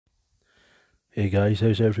Hey guys,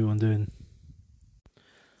 how's everyone doing?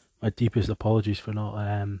 My deepest apologies for not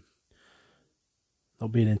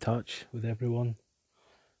being in touch with everyone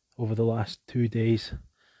over the last 2 days.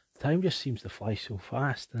 Time just seems to fly so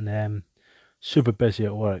fast, and super busy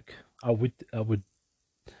at work. I would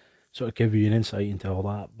sort of give you an insight into all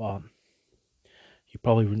that, but you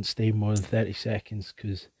probably wouldn't stay more than 30 seconds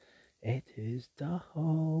because it is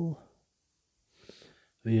dull.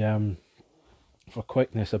 The For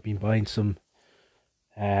quickness, I've been buying some.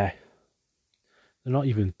 They're not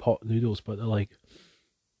even pot noodles, but they're like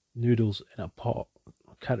noodles in a pot.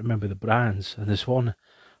 I can't remember the brands, and this one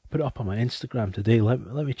put it up on my Instagram today. Let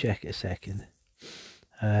me check it a second.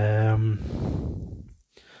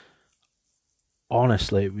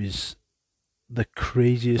 Honestly, it was the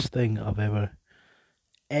craziest thing I've ever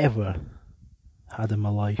had in my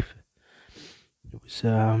life. It was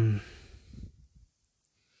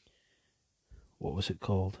what was it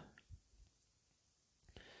called?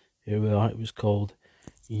 Here we are. It was called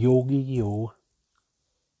Yogi Yo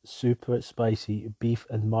Super Spicy Beef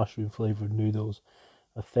and Mushroom Flavored Noodles,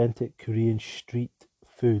 authentic Korean street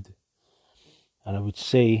food. And I would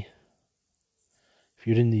say, if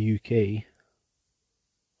you're in the UK,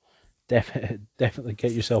 definitely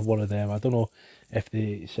get yourself one of them. I don't know if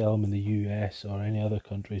they sell them in the US or any other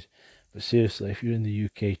countries, but seriously, if you're in the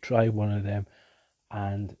UK, try one of them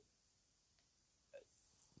and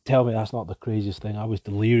tell me that's not the craziest thing. I was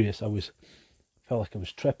delirious. Felt like I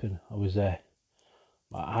was tripping. My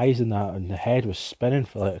eyes and the head was spinning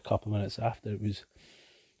for like a couple of minutes after. It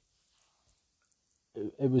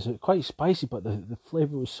was quite spicy, but the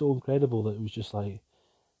flavor was so incredible that it was just like,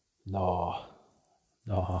 no,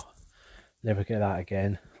 no, never get that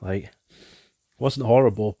again. Like, it wasn't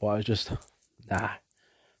horrible, but I was just, nah,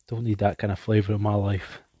 don't need that kind of flavour in my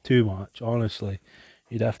life too much, honestly.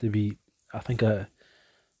 You'd have to be, I think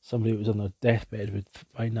somebody who was on their deathbed would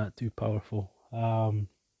find that too powerful.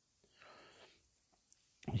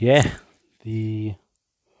 Yeah, the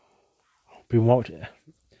been watching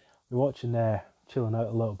chilling out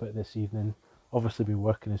a little bit this evening. Obviously been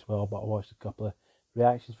working as well, but I watched a couple of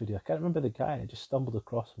reactions videos. I can't remember the guy. I just stumbled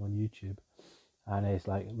across him on YouTube, and he's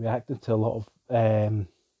like reacting to a lot of there's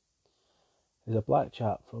a black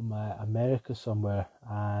chap from America somewhere,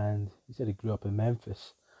 and he said he grew up in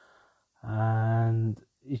Memphis, and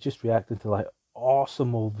he's just reacting to like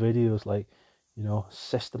awesome old videos, like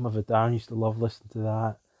System of a Down. Used to love listening to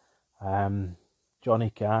that. Johnny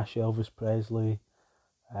Cash, Elvis Presley,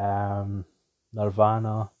 um,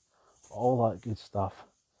 Nirvana, all that good stuff,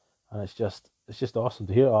 and it's just awesome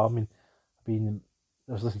to hear. I mean,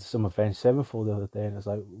 I was listening to some Avenged Sevenfold the other day, and it's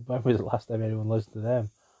like, when was the last time anyone listened to them?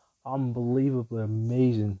 Unbelievably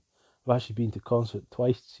amazing. I've actually been to concert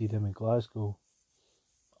twice to see them in Glasgow.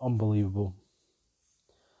 Unbelievable.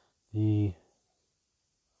 The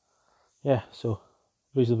Yeah, so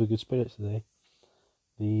reasonably good spirits today.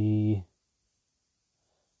 The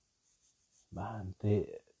the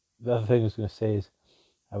other thing I was going to say is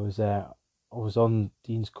I was on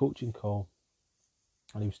Dean's coaching call,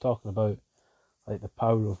 and he was talking about like the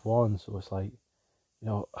power of one. So it's like, you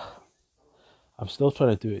know, I'm still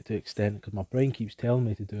trying to do it to extent because my brain keeps telling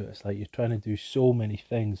me to do it. It's like you're trying to do so many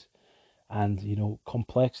things, and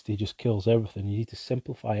complexity just kills everything. You need to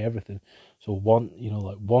simplify everything. So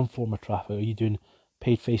like one form of traffic. Are you doing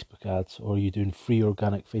paid Facebook ads, or are you doing free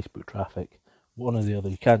organic Facebook traffic? One or the other.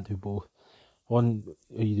 You can't do both. One,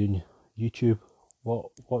 are you doing YouTube?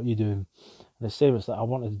 What are you doing? And the same as that, I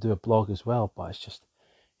wanted to do a blog as well, but it's just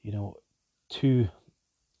you know too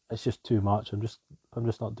it's just too much. I'm just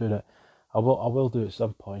not doing it. I will do it at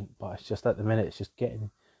some point, but it's just at the minute it's just getting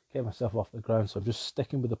myself off the ground. So I'm just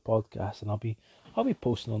sticking with the podcast, and I'll be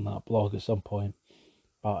posting on that blog at some point.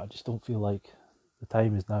 But I just don't feel like the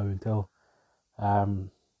time is now until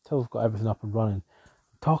we've got everything up and running.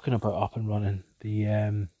 Talking about up and running, the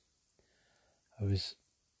I was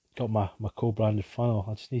got my co-branded funnel.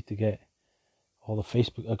 I just need to get all the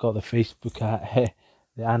Facebook. I got the Facebook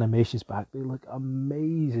the animations back. They look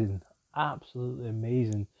amazing, absolutely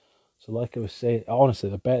amazing. So, like I was saying, honestly,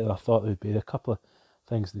 they're better than I thought they would be. There are a couple of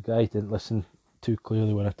things the guy didn't listen too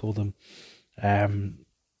clearly when I told him um,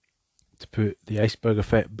 to put the Iceberg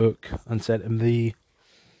Effect book and sent him the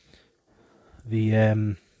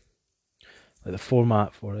like the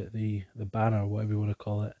format for it, the banner, whatever you want to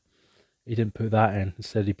call it. He didn't put that in.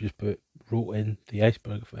 Instead, he just wrote in the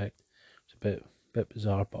Iceberg Effect. It's a bit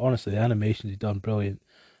bizarre, but honestly, the animations he's done brilliant,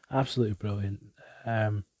 absolutely brilliant.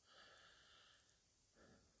 I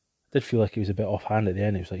did feel like he was a bit offhand at the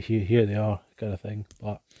end. It was like, here they are, kind of thing.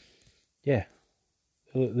 But yeah,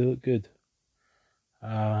 they look good.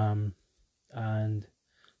 And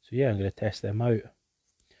so So yeah, I'm going to test them out,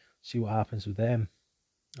 see what happens with them.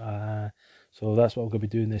 So that's what I'm going to be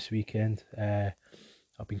doing this weekend. I've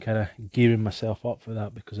been kind of gearing myself up for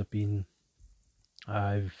that because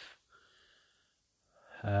I've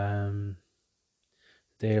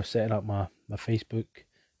day of setting up my Facebook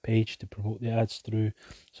page to promote the ads through.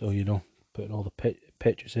 So, you know, putting all the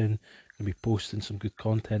pictures in, going to be posting some good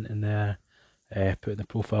content in there, putting the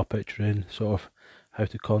profile picture in, sort of how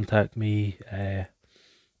to contact me,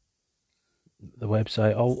 the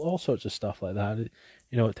website, all sorts of stuff like that.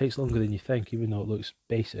 You know, it takes longer than you think, even though it looks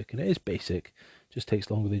basic, and it is basic. It just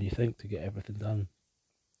takes longer than you think to get everything done.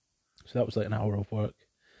 So that was like an hour of work,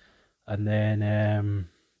 and then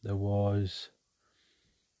there was,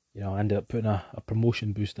 you know, I ended up putting a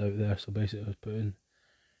promotion boost out there. So basically, I was putting,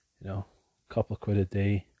 you know, a couple of quid a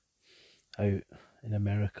day out in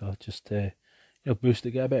America just to, you know, boost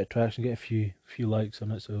it, get a bit of traction, get a few likes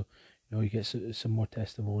on it. So, you know, you get some more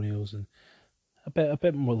testimonials and a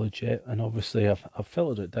bit more legit. And obviously, I've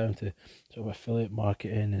filtered it down to sort of affiliate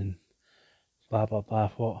marketing and blah blah blah.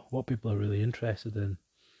 What people are really interested in,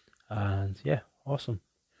 and yeah, awesome.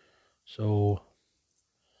 So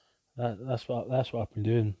that's what I've been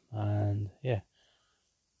doing, and yeah,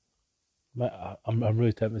 I'm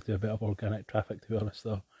really tempted to do a bit of organic traffic, to be honest.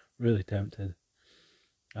 Though, really tempted.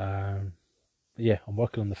 But yeah, I'm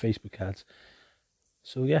working on the Facebook ads.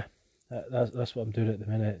 So yeah, that's what I'm doing at the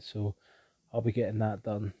minute. So I'll be getting that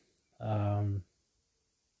done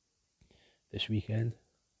this weekend.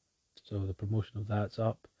 So the promotion of that's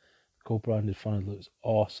up. Co-branded funnel looks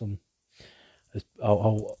awesome.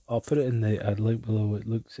 I'll put it in the link below. It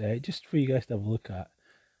looks just for you guys to have a look at.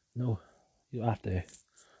 No, you don't have to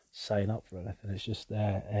sign up for anything. It's just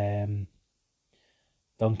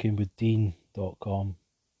duncanwithdean.com.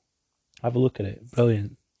 Have a look at it.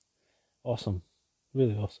 Brilliant. Awesome.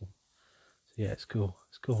 Really awesome. So yeah, it's cool.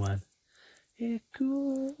 It's cool, man. Yeah,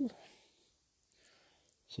 cool.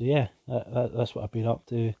 So yeah, that's what I've been up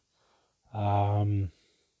to.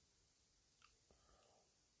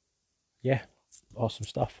 Yeah, awesome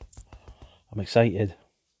stuff. I'm excited.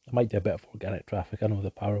 I might do a bit of organic traffic. I know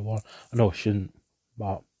the power of one. I know I shouldn't,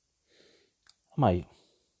 but I might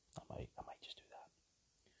just do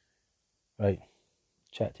that. Right.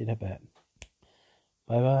 Chat to you in a bit.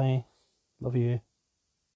 Bye bye. Love you.